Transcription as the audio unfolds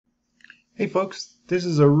Hey folks, this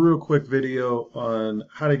is a real quick video on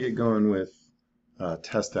how to get going with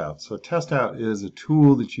Testout. So Testout is a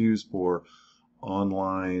tool that's used for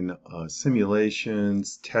online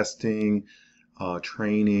simulations, testing,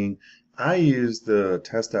 training. I use the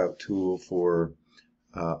Testout tool for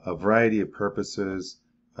a variety of purposes,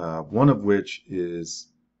 one of which is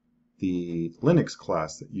the Linux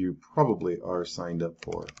class that you probably are signed up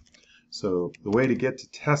for. So the way to get to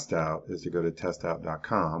Testout is to go to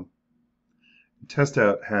testout.com.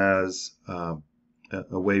 Testout has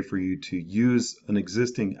a way for you to use an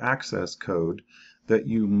existing access code that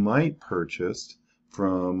you might purchase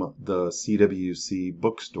from the CWC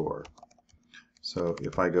bookstore. So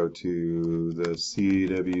if I go to the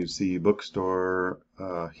CWC bookstore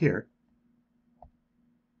here,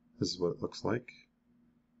 this is what it looks like.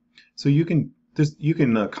 So you can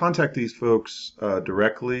contact these folks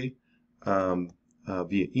directly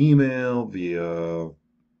via email, via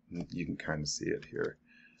you can kind of see it here.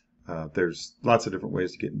 There's lots of different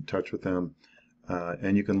ways to get in touch with them.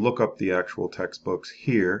 And you can look up the actual textbooks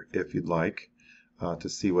here if you'd like to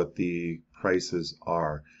see what the prices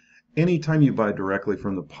are. Anytime you buy directly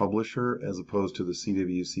from the publisher as opposed to the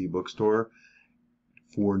CWC bookstore,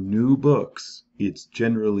 for new books, it's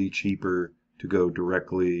generally cheaper to go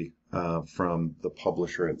directly from the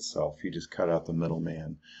publisher itself. You just cut out the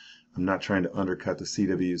middleman. I'm not trying to undercut the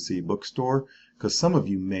CWC bookstore because some of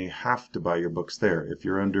you may have to buy your books there. If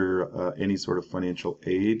you're under any sort of financial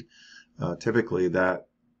aid, typically that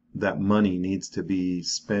money needs to be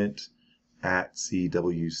spent at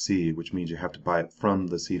CWC, which means you have to buy it from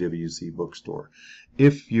the CWC bookstore.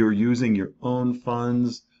 If you're using your own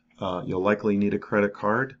funds, you'll likely need a credit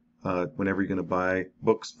card whenever you're going to buy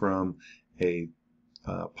books from a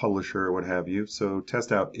publisher or what have you. So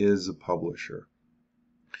Testout is a publisher.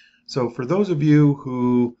 So for those of you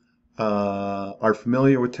who are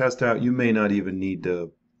familiar with Testout, you may not even need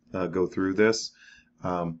to go through this.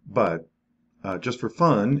 But just for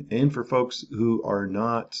fun and for folks who are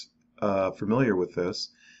not familiar with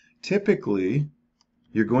this, typically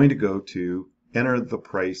you're going to go to enter the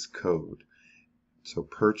price code. So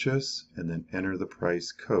purchase and then enter the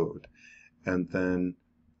price code. And then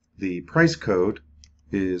the price code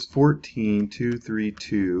is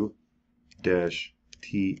 14232-TA,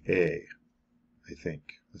 I think.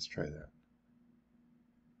 Let's try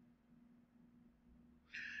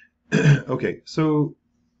that. Okay, so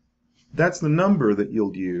that's the number that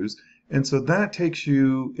you'll use. And so that takes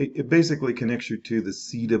you, it basically connects you to the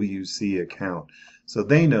CWC account. So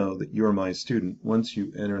they know that you're my student once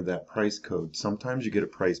you enter that price code. Sometimes you get a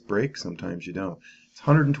price break, sometimes you don't. It's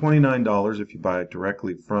 $129 if you buy it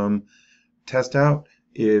directly from Testout.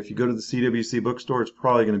 If you go to the CWC bookstore, it's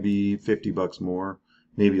probably going to be 50 bucks more,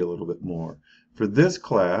 maybe a little bit more. For this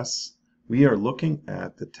class, we are looking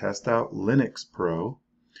at the Testout Linux Pro.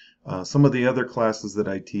 Some of the other classes that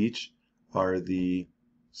I teach are the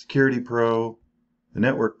Security Pro, the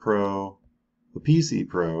Network Pro, the PC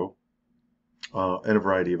Pro, and a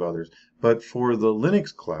variety of others. But for the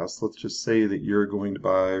Linux class, let's just say that you're going to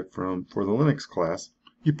buy for the Linux class,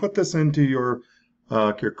 you put this into your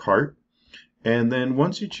cart, and then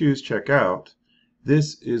once you choose Checkout,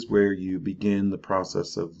 this is where you begin the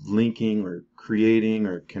process of linking or creating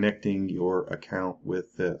or connecting your account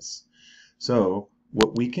with this. So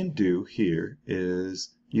what we can do here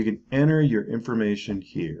is you can enter your information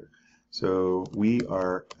here. So we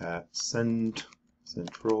are at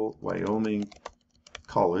Central Wyoming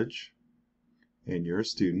College, and you're a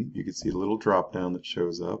student. You can see a little drop down that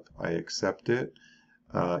shows up. I accept it.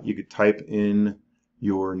 You could type in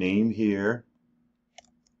your name here.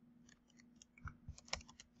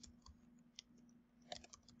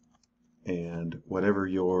 And whatever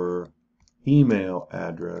your email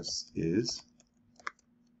address is.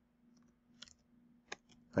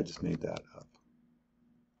 I just made that up.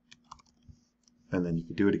 And then you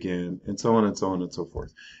can do it again, and so on and so on and so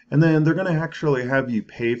forth. And then they're going to actually have you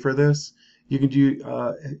pay for this. You can do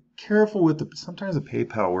careful with sometimes the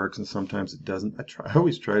PayPal works and sometimes it doesn't. I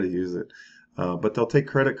always try to use it. But they'll take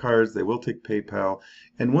credit cards, they will take PayPal,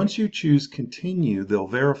 and once you choose continue, they'll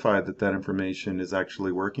verify that that information is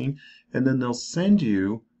actually working, and then they'll send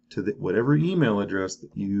you to whatever email address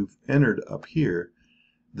that you've entered up here.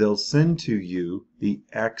 They'll send to you the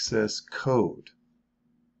access code.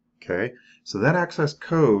 Okay, so that access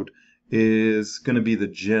code is going to be the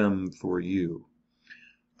gem for you.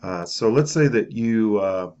 So let's say that you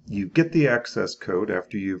get the access code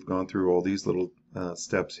after you've gone through all these little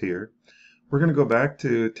steps here. We're going to go back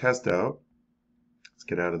to Testout. Let's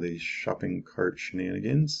get out of these shopping cart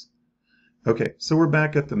shenanigans. Okay, so we're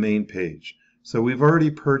back at the main page. So we've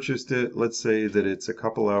already purchased it. Let's say that it's a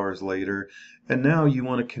couple hours later, and now you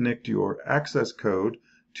want to connect your access code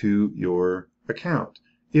to your account.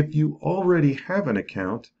 If you already have an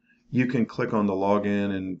account, you can click on the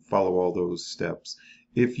login and follow all those steps.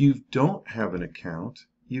 If you don't have an account,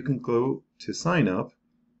 you can go to sign up,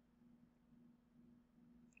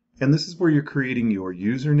 and this is where you're creating your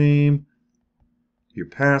username, your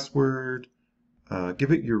password.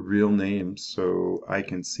 Give it your real name so I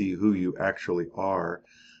can see who you actually are.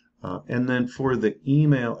 And then for the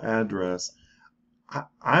email address,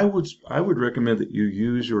 I would recommend that you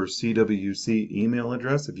use your CWC email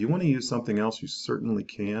address. If you want to use something else, you certainly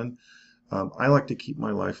can. I like to keep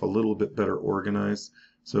my life a little bit better organized.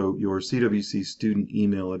 So your CWC student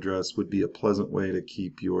email address would be a pleasant way to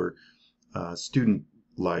keep your student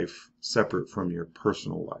life separate from your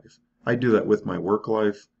personal life. I do that with my work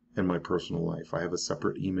life and my personal life. I have a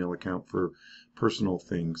separate email account for personal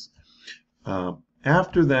things.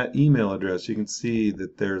 After that email address, you can see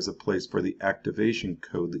that there's a place for the activation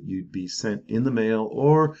code that you'd be sent in the mail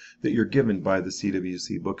or that you're given by the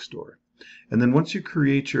CWC bookstore. And then once you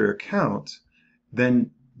create your account,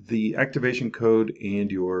 then the activation code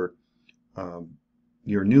and your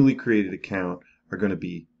newly created account are going to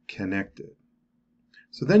be connected.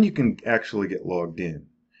 So then you can actually get logged in.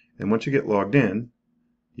 And once you get logged in,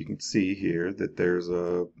 you can see here that there's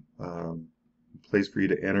a place for you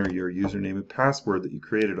to enter your username and password that you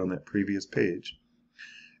created on that previous page.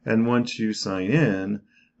 And once you sign in,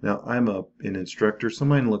 now I'm an instructor, so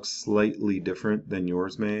mine looks slightly different than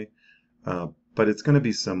yours may, but it's going to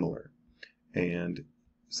be similar. And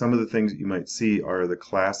some of the things that you might see are the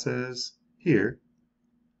classes here,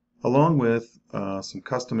 along with some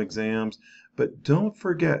custom exams. But don't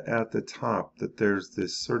forget at the top that there's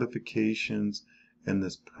this certifications and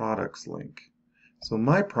this products link. So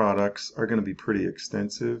my products are going to be pretty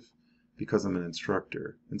extensive because I'm an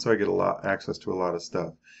instructor, and so I get access to a lot of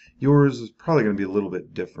stuff. Yours is probably going to be a little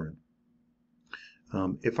bit different.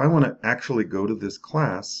 If I want to actually go to this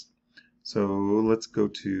class, so let's go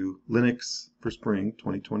to Linux for Spring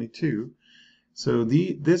 2022. So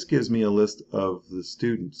this gives me a list of the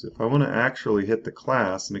students. If I want to actually hit the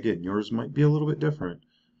class, and again, yours might be a little bit different.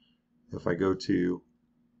 If I go to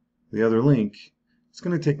the other link, it's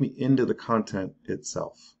going to take me into the content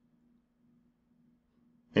itself.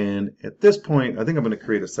 And at this point, I think I'm going to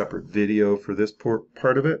create a separate video for this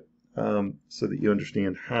part of it so that you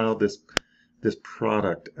understand how this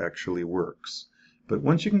product actually works. But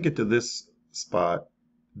once you can get to this spot,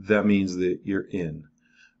 that means that you're in.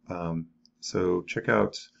 So check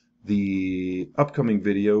out the upcoming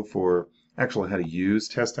video for actually how to use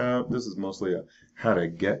Testout. This is mostly how to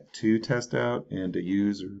get to Testout and to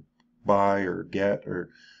use or buy or get or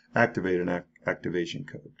activate an activation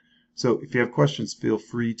code. So if you have questions, feel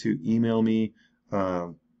free to email me.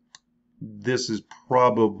 This is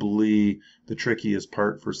probably the trickiest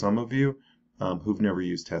part for some of you who've never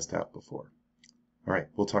used Testout before. All right,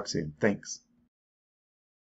 we'll talk soon. Thanks.